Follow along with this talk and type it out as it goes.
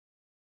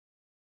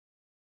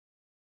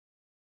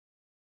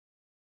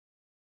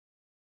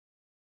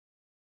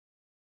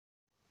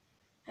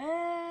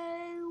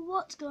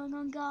What's going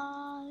on,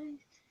 guys?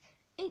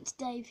 It's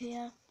Dave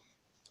here,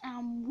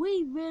 and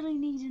we really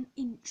need an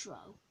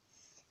intro,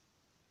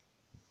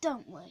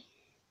 don't we?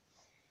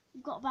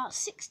 We've got about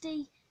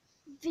 60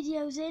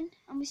 videos in,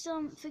 and we still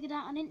haven't figured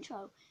out an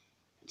intro.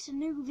 It's a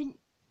new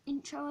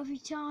intro every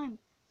time,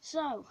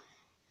 so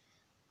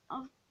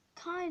I've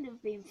kind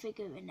of been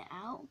figuring it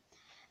out.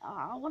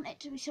 I want it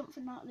to be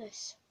something like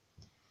this.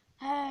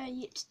 Hey,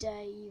 it's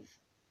Dave,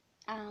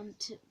 and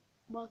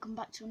welcome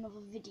back to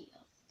another video.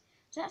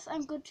 Does that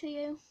sound good to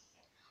you?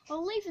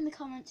 Well, leave in the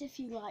comments if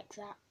you like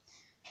that.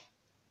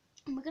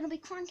 And we're going to be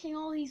cranking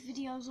all these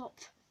videos up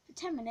for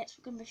 10 minutes.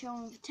 We're going to be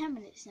showing them for 10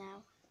 minutes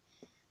now.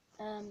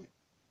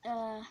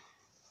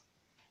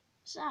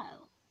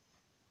 So,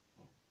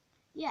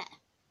 yeah.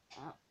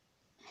 I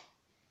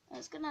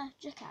was going to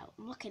check out.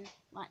 I'm looking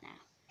right now.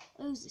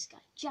 Who's this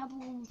guy?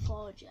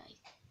 Jabberwock4j.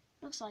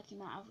 Looks like he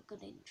might have a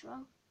good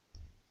intro.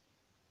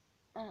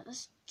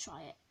 Let's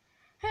try it.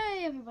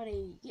 Hey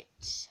everybody,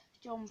 it's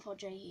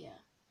John4j here.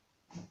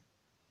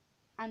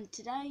 And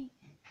today,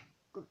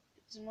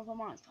 it's another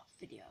Minecraft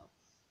video.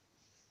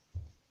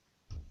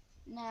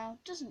 Now,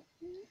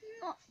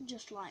 not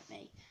just like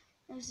me.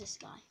 There's this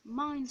guy,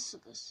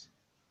 Minesuckers.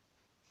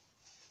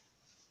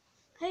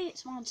 Hey,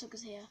 it's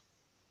Minesuckers here.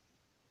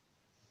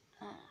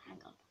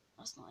 Hang on,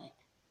 that's not it.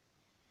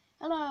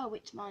 Hello,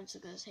 it's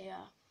Minesuckers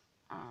here.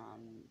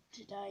 And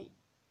today,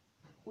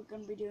 we're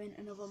going to be doing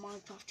another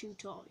Minecraft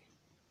tutorial.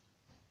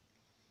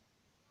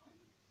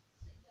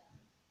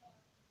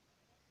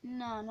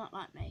 No, not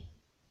like me.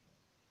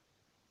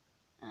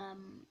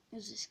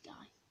 Who's this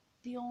guy?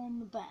 Bjorn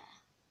the Bear.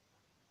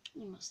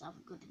 You must have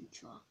a good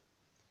intro.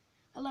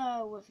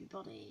 Hello,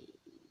 everybody.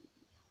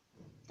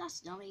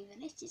 That's not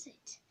even it, is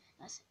it?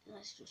 Let's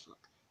just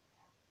look.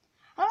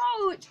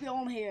 Hello, it's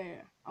Bjorn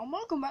here, and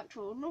welcome back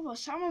to another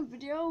salmon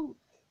video.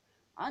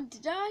 And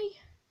today,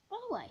 by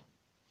the way,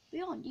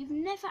 Bjorn, you've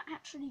never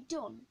actually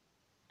done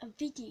a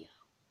video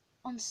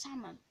on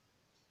salmon.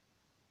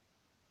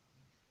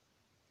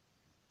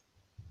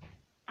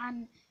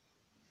 And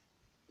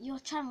your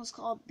channel's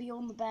called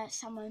Bjorn the Bear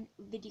Salmon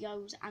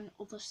Videos and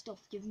Other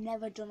Stuff. You've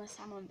never done a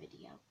salmon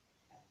video.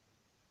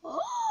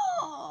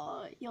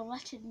 Oh, you're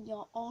letting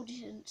your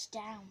audience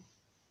down.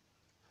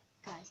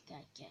 Okay.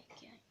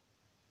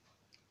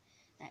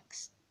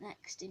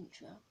 Next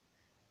intro.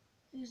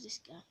 Who's this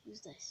guy?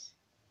 Who's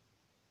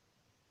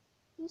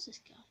this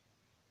guy?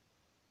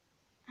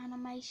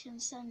 Animation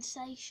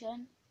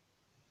sensation.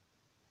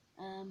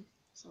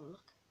 Let's have a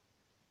look.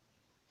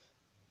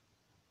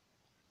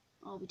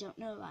 Oh, we don't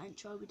know that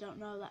intro.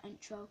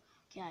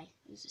 Okay,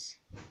 who's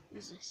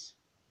this?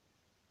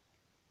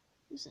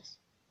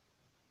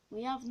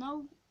 We have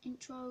no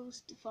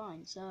intros to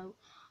find, so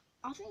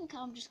I think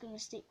I'm just going to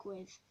stick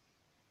with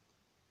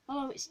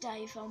hello, it's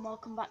Dave, and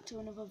welcome back to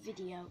another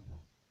video.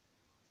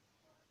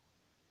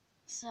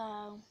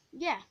 So,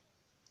 yeah,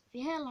 if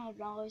you hear loud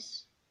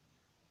noise,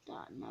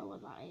 don't know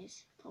what that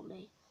is.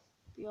 Probably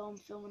Bjorn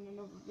filming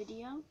another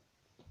video.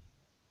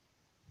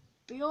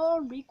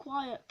 Bjorn, be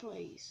quiet,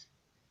 please.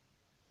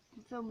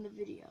 I'm filming a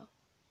video.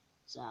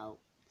 So,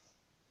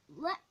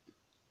 let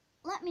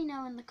me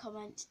know in the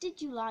comments,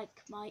 did you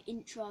like my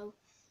intro?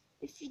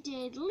 If you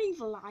did,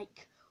 leave a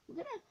like.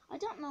 I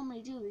don't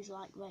normally do these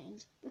like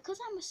ratings because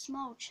I'm a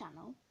small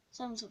channel,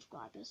 7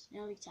 subscribers,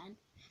 nearly 10.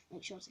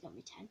 Make sure to get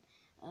me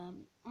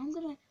 10. I'm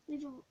gonna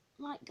leave a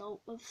like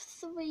goal of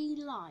 3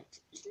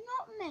 likes. It's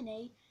not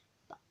many,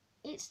 but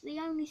it's the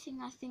only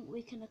thing I think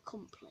we can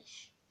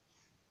accomplish.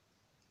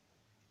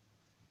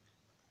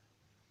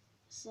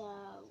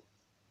 So,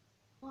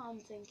 what I'm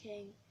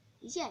thinking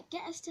is, yeah,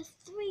 get us to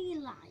 3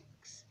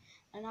 likes,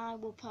 and I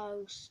will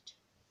post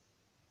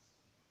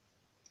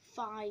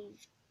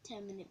 5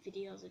 10-minute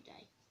videos a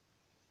day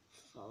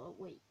for a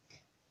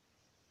week.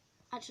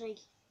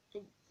 Actually,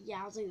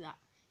 yeah, I'll do that.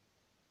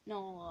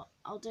 No,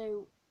 I'll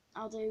do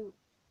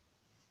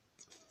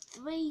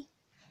 3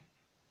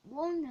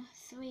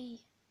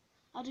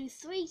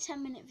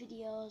 10-minute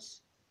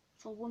videos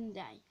for one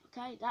day.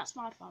 Okay, that's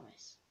my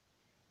promise.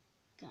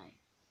 Okay,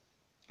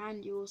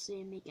 and you will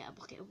see me get a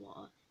bucket of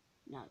water.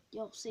 No,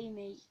 you'll see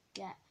me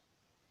get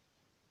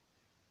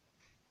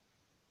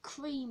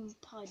cream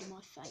pied in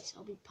my face.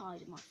 I'll be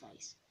pied in my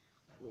face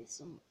with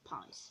some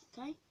pies,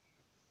 okay?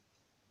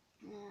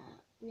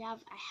 We have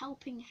a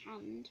helping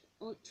hand,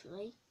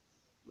 literally.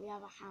 We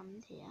have a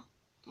hand here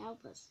to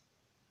help us.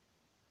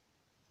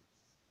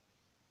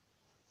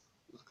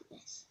 Look at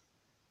this.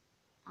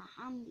 Our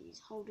hand is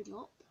holding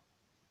up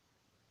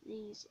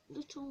these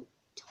little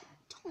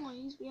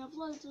toys. We have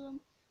loads of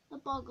them. The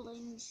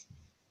boglins.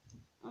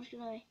 I'm just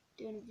going to be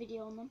doing a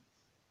video on them.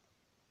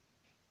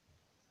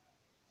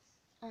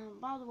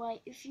 By the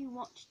way, if you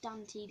watch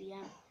Dan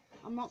TDM,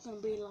 I'm not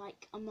going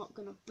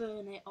to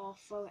burn it or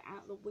throw it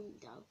out the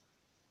window.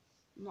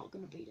 I'm not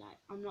going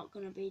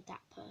to be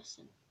that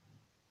person.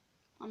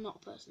 I'm not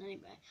a person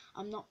anyway.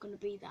 I'm not going to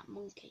be that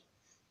monkey.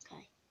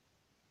 Okay.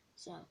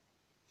 So,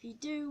 if you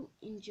do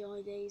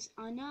enjoy these,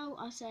 I know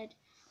I said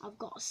I've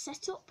got a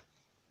setup,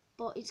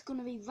 but it's going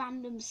to be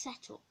random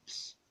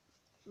setups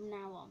from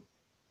now on.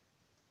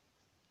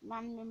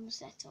 random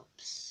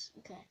setups.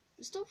 Okay,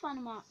 we're still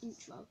finding my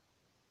intro.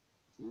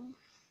 I'm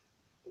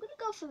gonna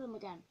go through them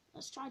again.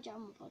 Let's try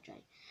John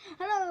Podre.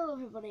 Hello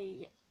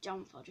everybody,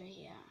 John Podre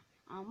here,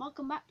 and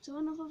welcome back to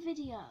another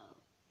video.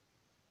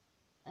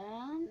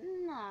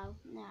 No,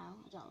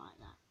 I don't like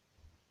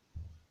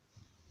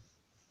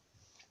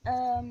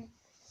that.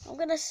 I'm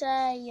gonna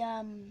say,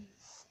 I'm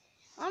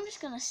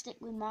just gonna stick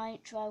with my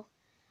intro.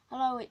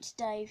 Hello, it's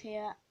Dave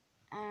here,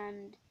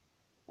 and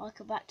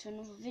welcome back to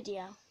another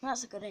video.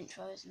 That's a good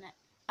intro, isn't it?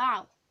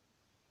 Ow!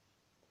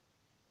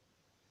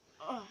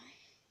 Oh.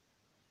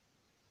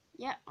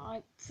 Yeah,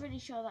 I'm pretty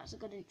sure that's a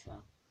good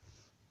intro.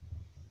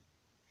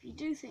 If you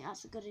do think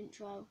that's a good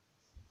intro,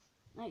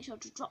 make sure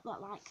to drop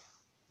that like.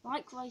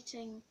 Like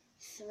rating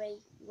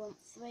 3. We want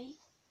 3.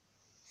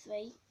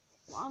 3.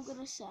 What I'm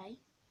gonna say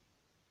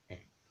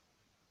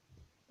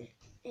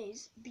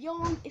is,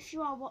 beyond, if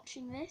you are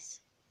watching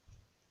this,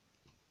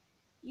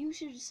 you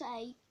should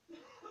say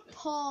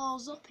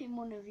pause up in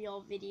one of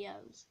your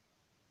videos.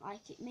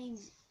 Like, it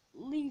means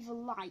leave a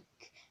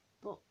like,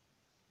 but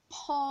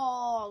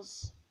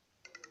pause,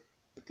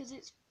 because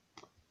it's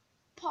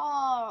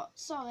pause.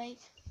 Sorry,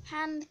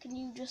 hand, can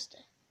you just,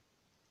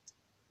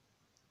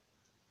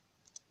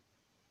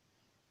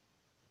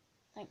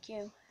 thank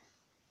you,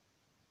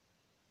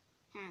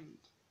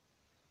 hand.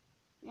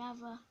 We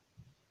have a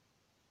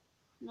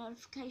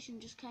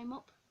notification just came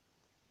up.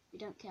 We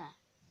don't care.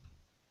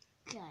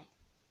 Okay,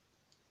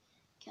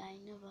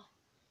 another.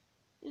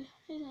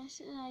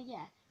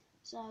 Yeah.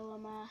 So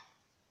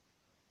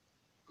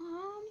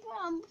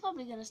I'm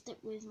probably gonna stick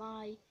with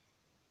my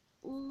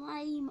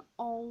lame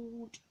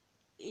old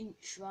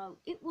intro.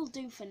 It will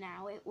do for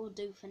now.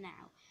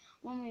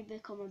 When we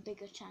become a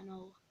bigger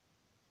channel,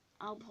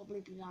 I'll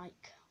probably be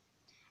like,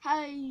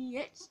 "Hey,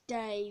 it's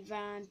Dave,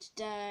 and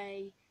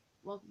today,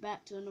 welcome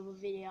back to another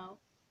video.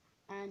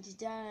 And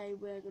today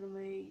we're gonna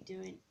be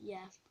doing,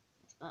 yeah."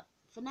 But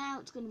for now,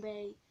 it's gonna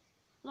be,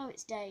 "Hello,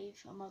 it's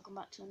Dave, and welcome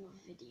back to another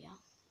video."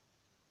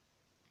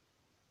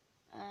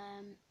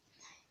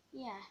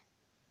 Yeah.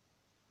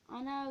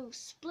 I know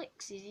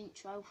Splix'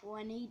 intro for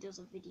when he does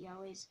a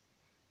video is,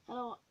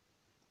 "Hello,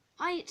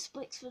 hi, it's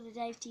Splix for the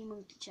Dave T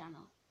Monkey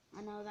channel."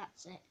 I know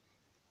that's it.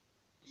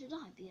 Should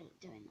I be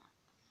doing that?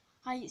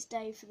 "Hi, it's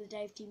Dave for the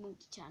Dave T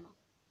Monkey channel."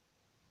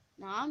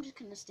 No, I'm just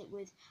gonna stick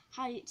with,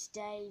 "Hi, it's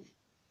Dave,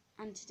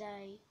 and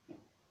today."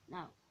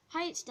 No,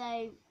 "Hi, it's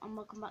Dave, and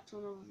welcome back to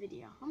another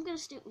video." I'm gonna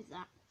stick with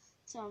that.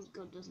 Sounds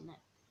good, doesn't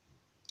it?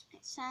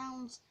 It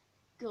sounds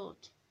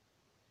good.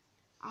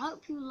 I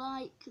hope you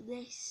like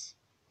this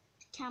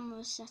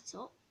camera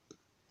setup.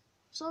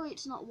 Sorry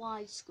it's not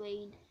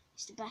widescreen.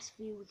 It's the best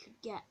view we could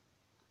get.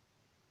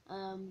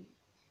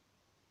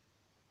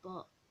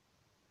 But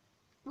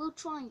we'll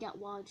try and get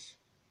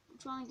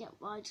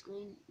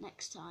widescreen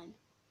next time.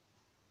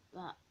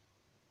 But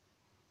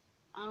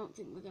I don't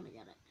think we're gonna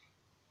get it.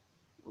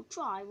 We'll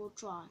try.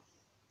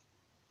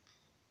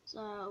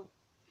 So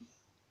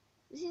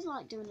this is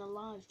like doing a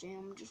live stream.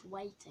 I'm just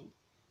waiting.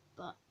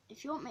 But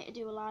if you want me to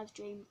do a live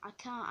stream, I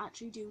can't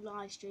actually do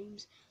live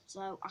streams.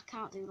 So I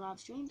can't do live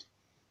streams.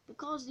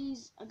 Because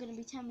these are going to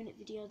be 10-minute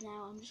videos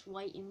now, I'm just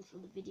waiting for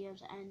the video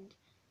to end.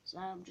 So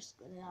I'm just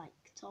going to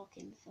like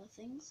talking for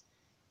things.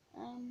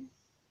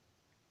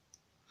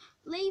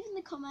 Leave in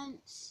the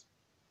comments.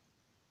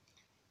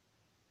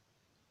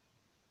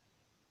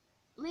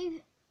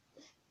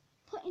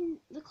 Put in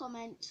the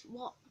comments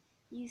what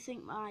you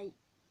think my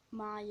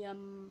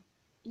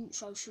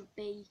intro should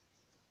be,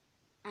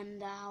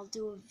 and I'll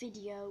do a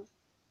video.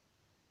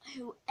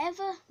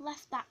 Whoever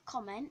left that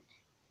comment,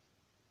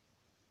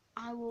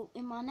 I will,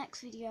 in my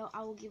next video,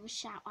 I will give a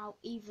shout out,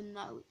 even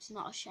though it's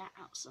not a shout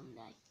out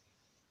Sunday.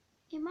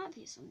 It might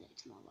be a Sunday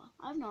tomorrow.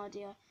 I have no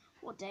idea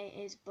what day it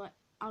is, but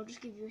I'll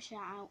just give you a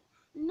shout out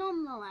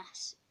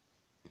nonetheless.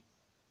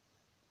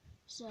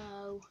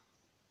 So,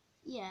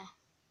 yeah.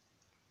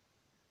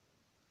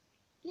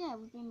 Yeah,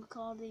 we've been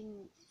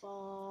recording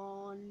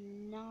for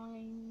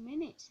 9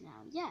 minutes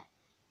now. Yeah.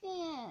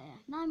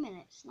 9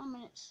 minutes. 9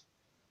 minutes.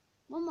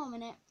 1 more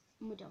minute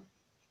and we're done.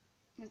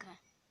 Okay.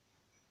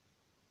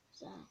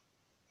 So,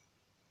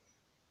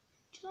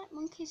 do you like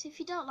monkeys? If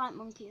you don't like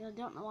monkeys, I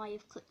don't know why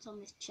you've clicked on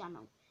this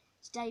channel.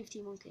 It's Dave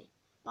T Monkey.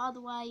 By the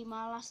way,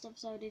 my last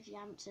episode, if you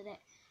haven't said it,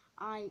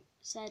 I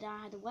said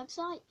I had a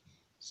website.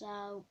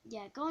 So,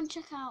 yeah, go and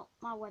check out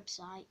my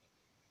website.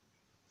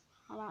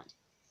 I like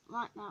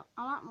that.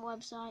 I like my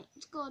website.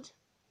 It's good.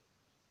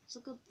 It's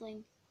a good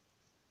thing.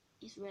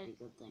 It's a really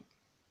good thing.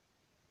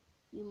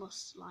 You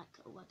must like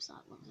a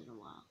website once in a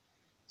while.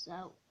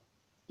 So,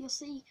 you'll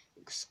see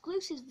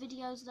exclusive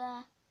videos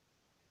there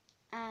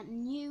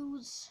and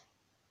news.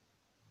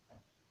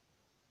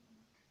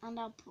 And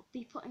I'll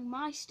be putting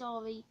my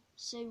story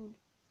soon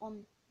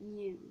on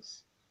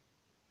news.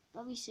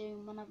 Very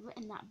soon, when I've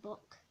written that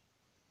book,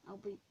 I'll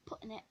be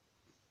putting it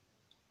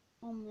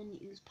on the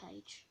news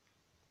page.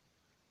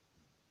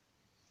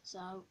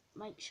 So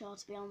make sure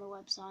to be on the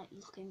website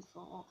looking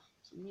for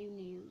some new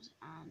news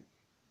and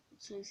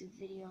exclusive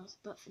videos.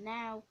 But for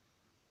now,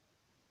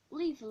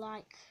 leave a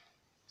like,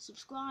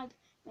 subscribe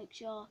make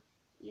sure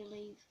you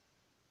leave.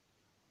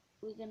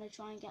 We're going to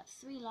try and get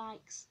 3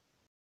 likes